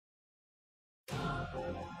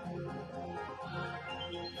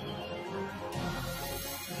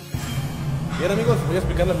Bien amigos, voy a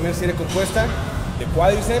explicar la primera serie compuesta de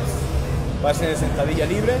cuádriceps. Va a ser en sentadilla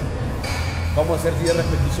libre. Vamos a hacer 10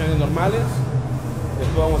 repeticiones normales.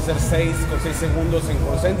 Después vamos a hacer 6 con 6 segundos en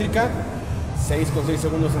concéntrica, 6 con 6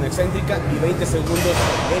 segundos en excéntrica y 20 segundos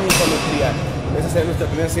en isometría. Esa será nuestra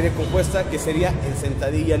primera serie compuesta, que sería en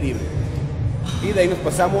sentadilla libre. Y de ahí nos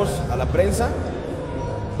pasamos a la prensa.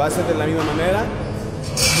 Va a ser de la misma manera.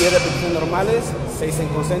 10 repeticiones normales, 6 en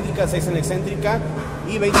concéntrica, 6 en excéntrica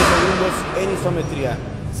y 20 segundos en isometría.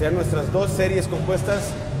 Serán nuestras 2 series compuestas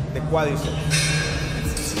de cuádriceps.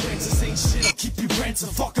 Keep you ransom,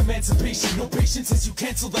 fuck emancipation. No patience as you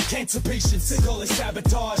cancel like cancer patients. They call it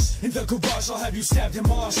sabotage. In the garage, I'll have you stabbed and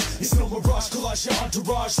moshed. It's no mirage, collage your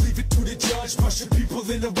entourage. Leave it to the judge. Russian people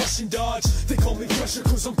in a Russian dodge. They call me pressure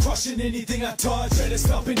cause I'm crushing anything I touch. Better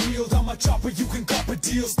stop and yield. On my chopper, you can cop a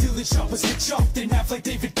deal. Stealing shoppers get chopped in half like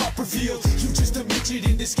David Copperfield. You just a midget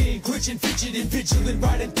in this game. Glitching, fidgeting, vigilant.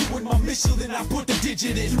 Riding doing my mission, then I put the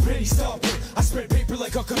digit in. You ready, stopper. I spread paper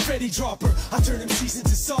like a confetti dropper. I turn them cheese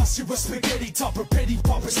into sauce. You're a spaghetti topper, petty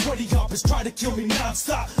poppers, sweaty hoppers try to kill me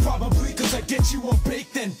non-stop. Probably cause I get you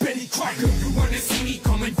unbaked and Betty Crocker. You wanna see me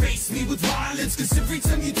come and face me with violence, cause every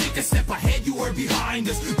time you take a step ahead you are behind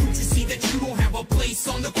us. Don't you see that you don't have a place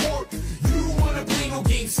on the court? You don't wanna play no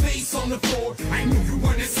games, face on the floor. I knew you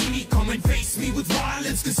wanna see me come and face me with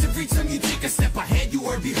violence, cause every time you take a step ahead you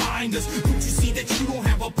are behind us. Don't you see that you don't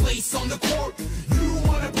have a place on the court? You don't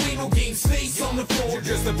wanna play no games, face on the floor. You're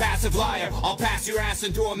just a passive liar. I'll pass your ass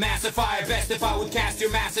into a massive fire. Best if I would cast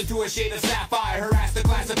your mass into a shade of sapphire. Harass the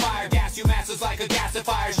classifier, gas you masses like a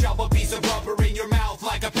gasifier. Shove a piece of rubber in your mouth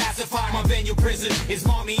like a pacifier. My venue prison is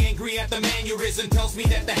mommy angry at the mannerism. Tells me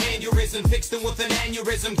that the hand you're isn't fixed with an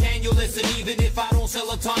aneurysm. Can you listen? Even if I don't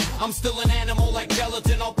sell a ton, I'm still an animal like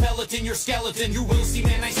gelatin. I'll pellet in your skeleton. You will see,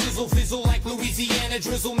 man, I sizzle, fizzle like Louisiana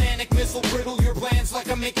drizzle. Manic missile, brittle your plans like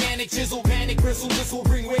a mechanic chisel. Panic bristle, this will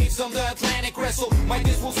bring waves on the Atlantic. Wrestle, my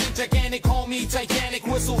this will sink gigantic. Call me Titanic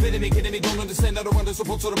whistle. Hitting me, kidding me, don't understand. I don't want to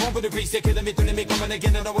support to the moment of peace. They're killing me, turning me, coming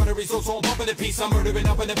again. And I want to resource, so I'm pumping the piece. I'm murdering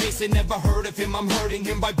up in the base. They never heard of him. I'm hurting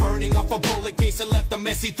him by burning off a bullet case and left a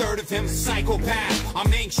messy third of him. Psychopath,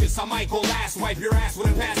 I'm anxious, I might go last. Wipe your ass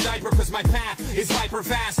with a past diaper, cause my path is hyper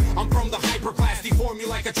fast. I'm from the hyper class, deform you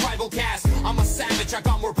like a tribal cast. I'm a savage, I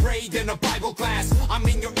got more prey than a Bible class. I'm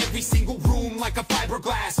in your every single room like a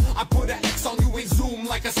fiberglass. I put an X on you and zoom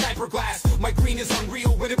like a sniper glass. My green is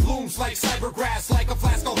unreal when it blooms like cybergrass. Like a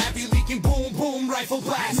flask, I'll have you leaking, boom, boom, rifle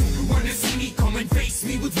blast. You wanna see me come and face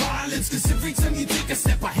me with violence, cause every time you take a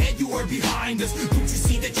step ahead you are behind us. Don't you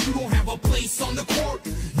see that you don't have a place on the court?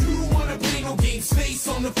 You don't wanna play no games, face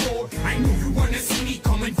on the floor. I knew you wanna see me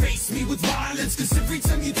come and face me with violence, cause every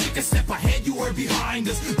time you take a step ahead you are behind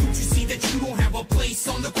us. Don't you see that you don't have a place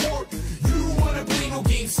on the court? You don't wanna play no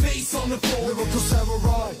games, face on the floor. Lyrical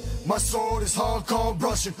samurai, my sword is hardcore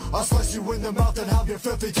brushing. I'll slice you in the mouth and have your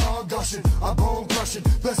filthy tongue gushing. I'm bone crushing,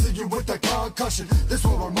 blessing you with a concussion. This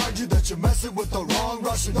will remind you that you're messing with the wrong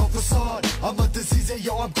Russian. No facade, I'm a disease, hey,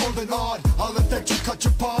 yo, I'm cold and odd. I'll infect you, cut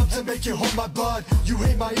your palms and make you hold my blood. You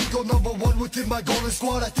hate my ego, #1 within my golden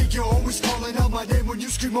squad. I think you're always calling out my name when you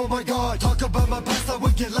scream, oh my god. Talk about my past, I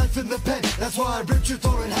would get life in the pen. That's why I ripped your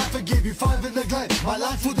throat in half and gave you 5 in the glen. My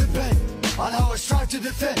life will depend on how I strive to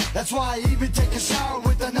defend. That's why I even take a shower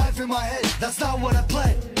with a knife in my head. That's not what I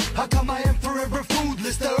planned. How come I am forever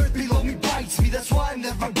foodless? The earth below me bites me, that's why I'm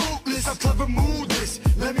never bootless. I'm clever moodless,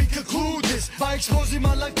 let me conclude this by exposing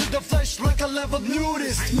my life to the flesh like a level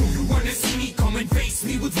nudist. I know you wanna see me come and face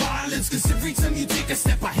me with violence, cause every time you take a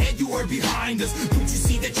step ahead you are behind us. Don't you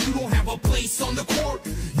see that you don't have a place on the court?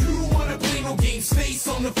 You don't wanna play no games, face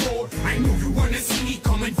on the floor. I know you wanna see me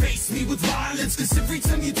come and face me with violence, cause every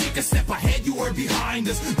time you take a step ahead you are behind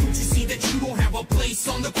us. Don't you see that you don't have a place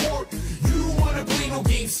on the court? You don't wanna play no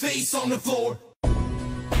games, face on the floor.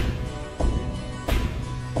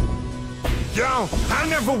 Yo, I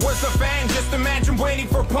never was a fan, just imagine waiting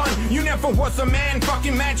for pun. You never was a man,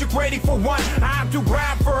 fucking magic ready for one. I have to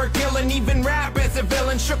rap for a kill and even rap as a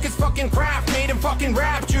villain. Shook his fucking craft, made him fucking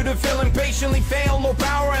rap. You to feel impatiently fail, no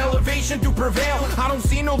power, elevation to prevail. I don't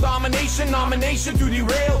see no domination, nomination to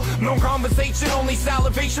derail. No conversation, only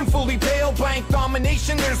salivation, fully pale. Blank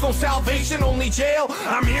domination, there's no salvation, only jail.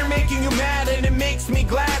 I'm here making you mad and it makes me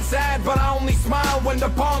glad, sad. But I only smile when the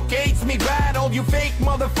punk hates me bad. All you fake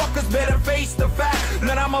motherfuckers better face the fact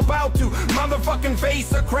that I'm about to motherfucking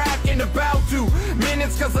face a crack in about 2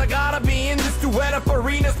 minutes. Cause I gotta be in this to wet up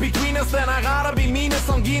arenas between us. Then I gotta be meanest,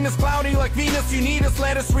 sanguineous, cloudy like Venus. You need us,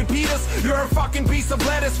 let us repeat us. You're a fucking piece of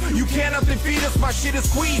lettuce, you cannot defeat us. My shit is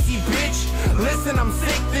squeezy, bitch. Listen, I'm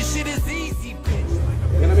sick, this shit is easy,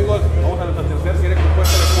 bitch. Bien amigos, vamos a nuestra tercera serie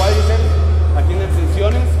compuesta de cuádriceps. Aquí en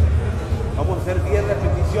extensiones Vamos a hacer 10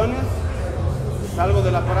 repeticiones. Salgo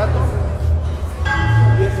del aparato,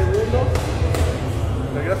 10 segundos.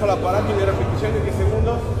 Regreso al aparato, 10 repeticiones, 10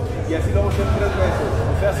 segundos. Y así lo vamos a hacer 3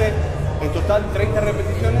 veces. Se hace en total 30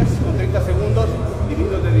 repeticiones con 30 segundos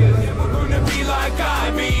divididos de 10.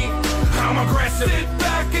 I'm aggressive. Sit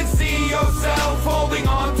back and see yourself holding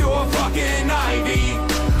on to a fucking IV.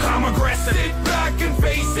 I'm aggressive. Sit back and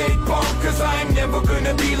face it, punk, cause I'm never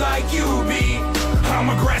gonna be like you be. I'm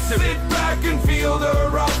aggressive. Sit back and feel the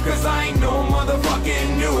rough, cause I ain't no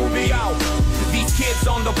motherfucking newbie. Yo. These kids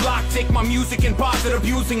on the block take my music and pause it,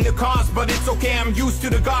 abusing the cause, but it's okay, I'm used to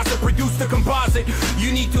the gossip, produce the composite.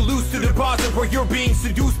 You need to lose to deposit where you're being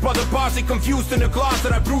seduced by the posse, confused in the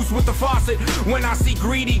closet, I bruise with the faucet. When I see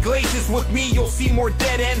greedy glazes with me, you'll see more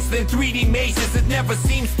dead ends than 3D mazes. It never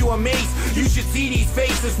seems to amaze, you should see these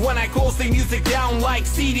faces when I close the music down like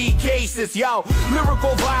CD cases. Yo,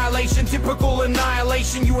 lyrical violation, typical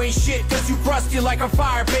annihilation. You ain't shit cause you crusty like a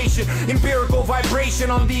fire patient. Empirical vibration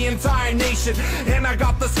on the entire nation. And I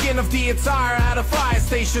got the skin of the attire at a fire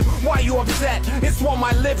station. Why you upset? It's what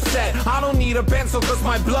my lips said. I don't need a pencil cause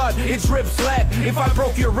my blood, it drips lead. If I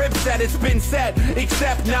broke your rib set, it's been said.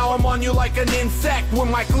 Except now I'm on you like an insect with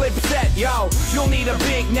my clip set. Yo, you'll need a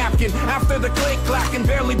big napkin after the click clacking.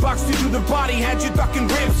 Barely boxed you to the body, had you ducking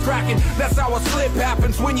ribs cracking. That's how a slip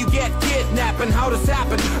happens when you get kidnapped. And how this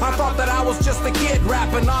happened? I thought that I was just a kid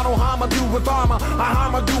rapping. I don't harm do with armor, I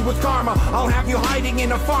harm do with karma. I'll have you hiding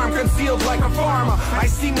in a farm, concealed like a farmer. I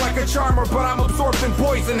seem like a charmer, but I'm absorbed in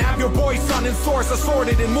poison. Have your boy son and source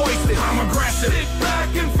assorted and moisted. I'm aggressive. Sit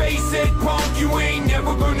back and face it, punk, you ain't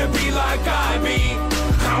never gonna be like I be.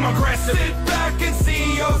 I'm aggressive. Sit back and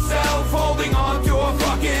see yourself holding on to a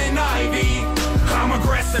fucking IV. I'm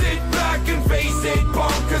aggressive. Sit back and face it,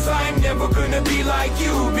 punk, cause I'm never gonna be like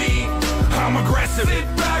you be. I'm aggressive. Sit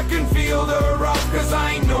back and feel the rough, cause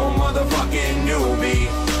I ain't no motherfucking newbie.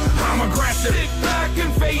 I'm aggressive. Sit back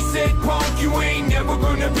and face it, punk, you ain't never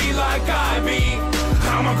gonna be like I be.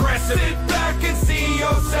 I'm aggressive. Sit back and see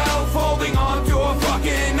yourself holding on to a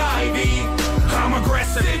fucking IV. I'm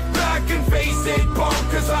aggressive. Sit back and face it, punk,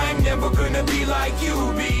 cause I'm never gonna be like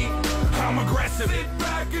you be. I'm aggressive. Sit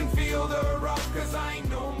back and feel the rough, cause I ain't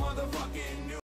no motherfucker.